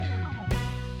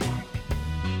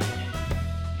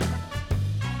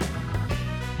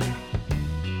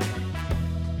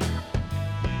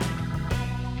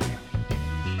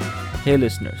Hey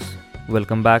listeners,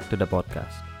 welcome back to the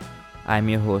podcast. I'm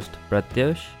your host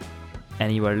Pratyush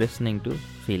and you are listening to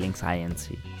Feeling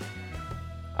Sciency.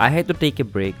 I had to take a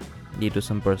break due to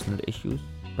some personal issues,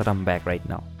 but I'm back right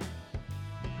now.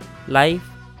 Life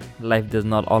does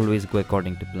not always go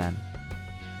according to plan,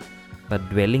 but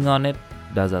dwelling on it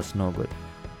does us no good.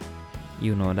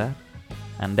 You know that,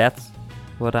 and that's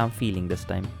what I'm feeling this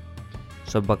time.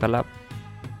 So buckle up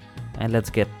and let's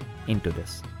get into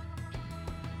this.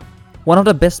 One of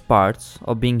the best parts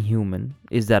of being human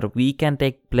is that we can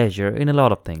take pleasure in a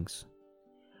lot of things.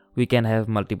 We can have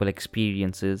multiple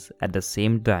experiences at the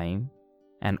same time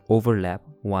and overlap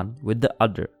one with the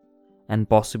other, and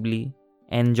possibly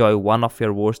enjoy one of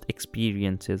your worst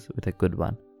experiences with a good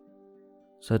one.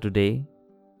 So today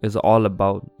is all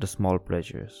about the small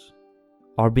pleasures,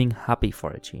 or being happy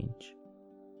for a change.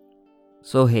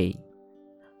 So hey,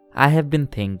 I have been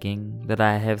thinking that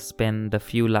I have spent the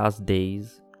few last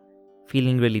days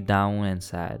feeling really down and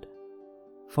sad,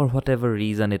 for whatever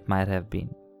reason it might have been,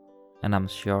 and I'm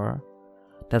sure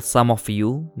that some of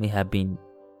you may have been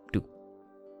too.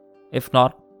 If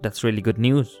not, that's really good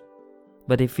news.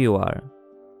 But if you are,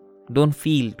 don't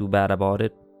feel too bad about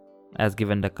it, as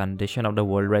given the condition of the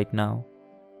world right now,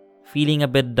 feeling a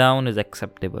bit down is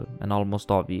acceptable and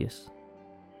almost obvious.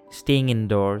 Staying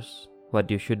indoors, what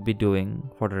you should be doing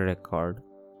for the record,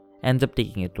 ends up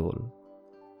taking a toll,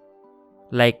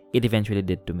 like it eventually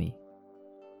did to me.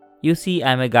 You see,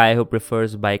 I'm a guy who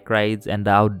prefers bike rides and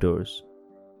the outdoors.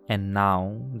 And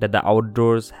now that the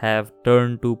outdoors have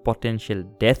turned to potential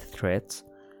death threats,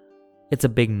 it's a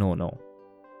big no-no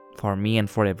for me and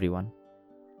for everyone.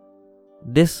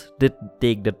 This did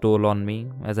take the toll on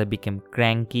me as I became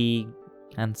cranky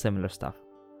and similar stuff.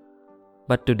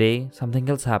 But today, something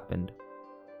else happened.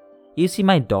 You see,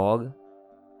 my dog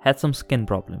had some skin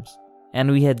problems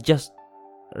and we had just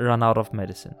run out of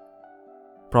medicine.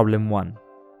 Problem 1.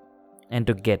 And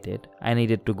to get it, I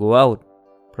needed to go out.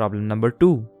 Problem number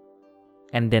 2.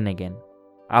 And then again,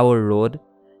 our road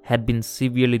had been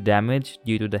severely damaged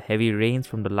due to the heavy rains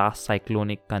from the last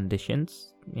cyclonic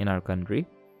conditions in our country.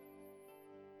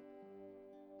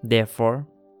 Therefore,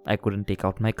 I couldn't take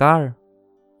out my car.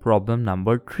 Problem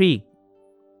number 3.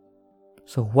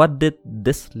 So what did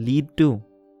this lead to?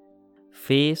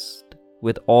 Faced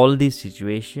with all these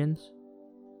situations,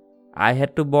 I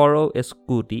had to borrow a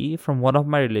scooty from one of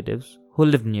my relatives who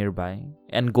lived nearby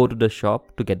and go to the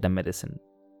shop to get the medicine.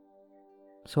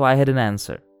 So I had an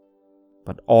answer.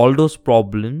 But all those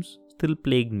problems still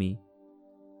plagued me.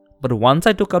 But once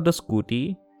I took out the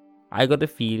scooty, I got a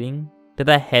feeling that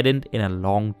I hadn't in a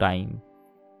long time.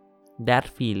 That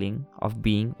feeling of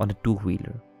being on a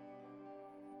two-wheeler.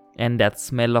 And that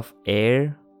smell of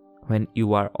air when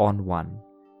you are on one.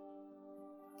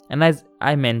 And as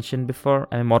I mentioned before,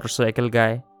 I'm a motorcycle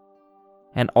guy.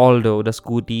 And although the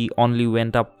scooty only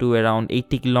went up to around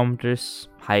 80 kilometers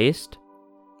highest,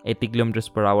 80 kilometers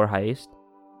per hour highest,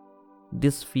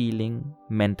 this feeling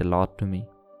meant a lot to me.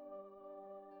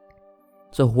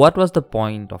 So what was the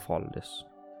point of all this?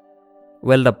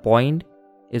 Well, the point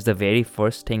is the very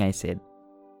first thing I said,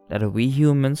 that we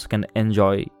humans can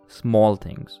enjoy small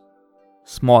things,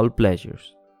 small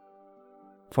pleasures.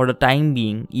 For the time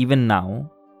being, even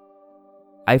now,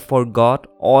 I forgot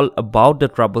all about the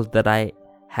troubles that I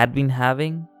had been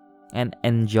having and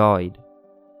enjoyed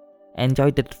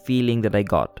that feeling that I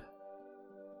got.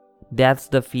 That's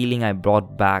the feeling I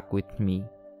brought back with me.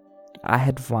 I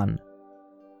had fun.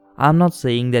 I'm not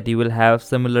saying that you will have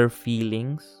similar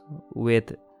feelings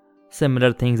with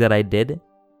similar things that I did,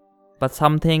 but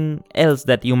something else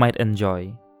that you might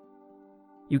enjoy.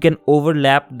 You can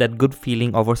overlap that good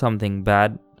feeling over something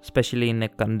bad, especially in a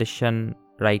condition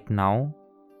right now.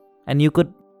 And you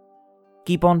could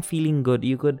keep on feeling good,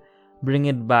 you could bring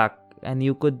it back, and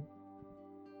you could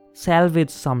salvage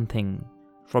something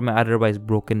from an otherwise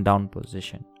broken down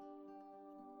position.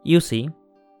 You see,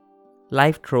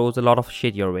 life throws a lot of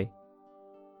shit your way.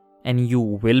 And you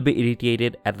will be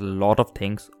irritated at a lot of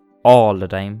things all the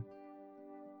time.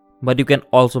 But you can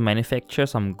also manufacture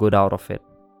some good out of it.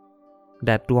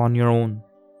 That too on your own.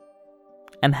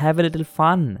 And have a little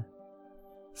fun.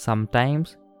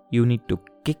 Sometimes you need to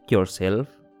kick yourself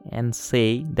and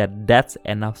say that that's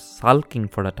enough sulking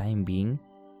for the time being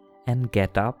and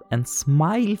get up and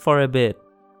smile for a bit.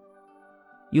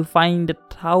 You find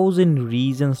 1,000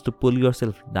 reasons to pull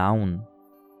yourself down,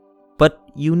 but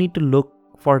you need to look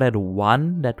for that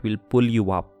one that will pull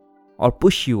you up or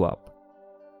push you up.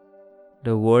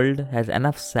 The world has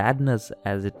enough sadness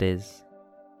as it is.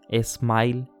 A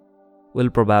smile will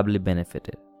probably benefit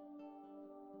it.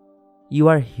 You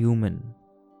are human.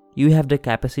 You have the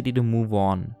capacity to move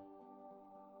on.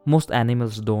 Most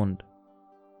animals don't.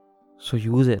 So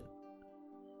use it.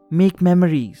 Make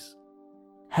memories.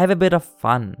 Have a bit of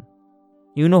fun.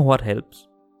 You know what helps?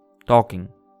 Talking.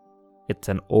 It's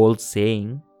an old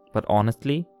saying, but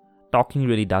honestly, talking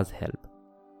really does help.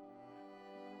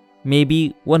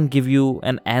 Maybe won't give you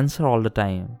an answer all the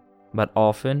time, but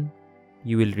often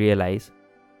you will realize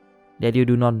that you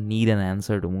do not need an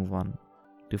answer to move on,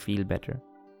 to feel better.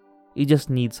 You just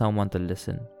need someone to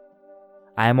listen.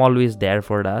 I am always there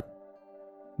for that,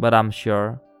 but I'm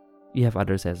sure you have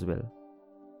others as well.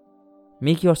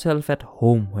 Make yourself at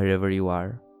home wherever you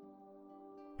are.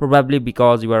 Probably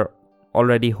because you are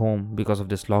already home because of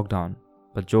this lockdown.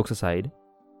 But jokes aside,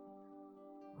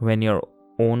 when your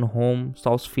own home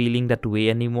stops feeling that way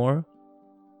anymore,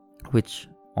 which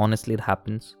honestly it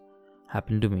happened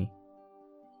to me,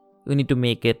 you need to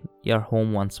make it your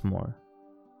home once more.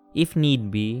 If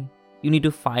need be, you need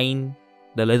to find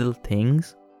the little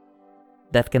things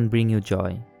that can bring you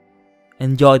joy.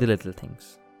 Enjoy the little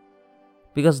things.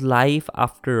 Because life,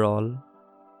 after all,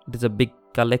 it is a big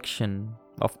collection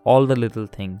of all the little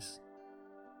things.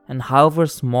 And however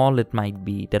small it might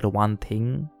be, that one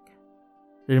thing,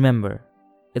 remember,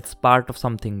 it's part of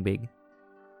something big.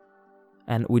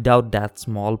 And without that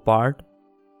small part,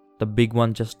 the big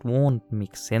one just won't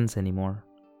make sense anymore.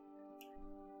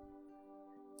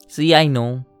 See, I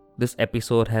know this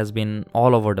episode has been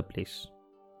all over the place.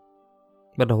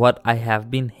 But what I have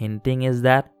been hinting is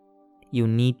that you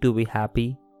need to be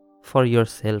happy for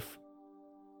yourself.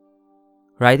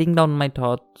 Writing down my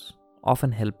thoughts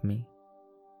often helped me.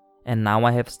 And now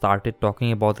I have started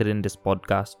talking about it in this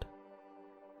podcast.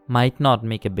 Might not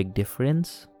make a big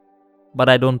difference, but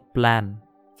I don't plan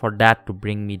for that to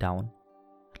bring me down.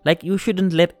 Like, you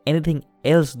shouldn't let anything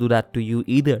else do that to you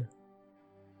either.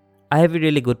 I have a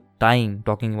really good time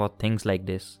talking about things like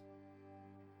this.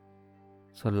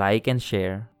 So like and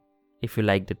share if you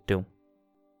liked it too.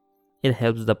 It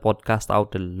helps the podcast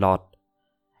out a lot.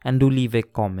 And do leave a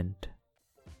comment.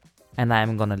 And I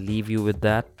am gonna leave you with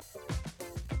that.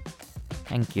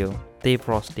 Thank you. Stay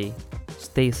frosty.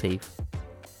 Stay safe.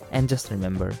 And just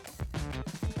remember,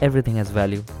 everything has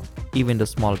value, even the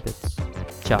small bits.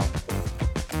 Ciao.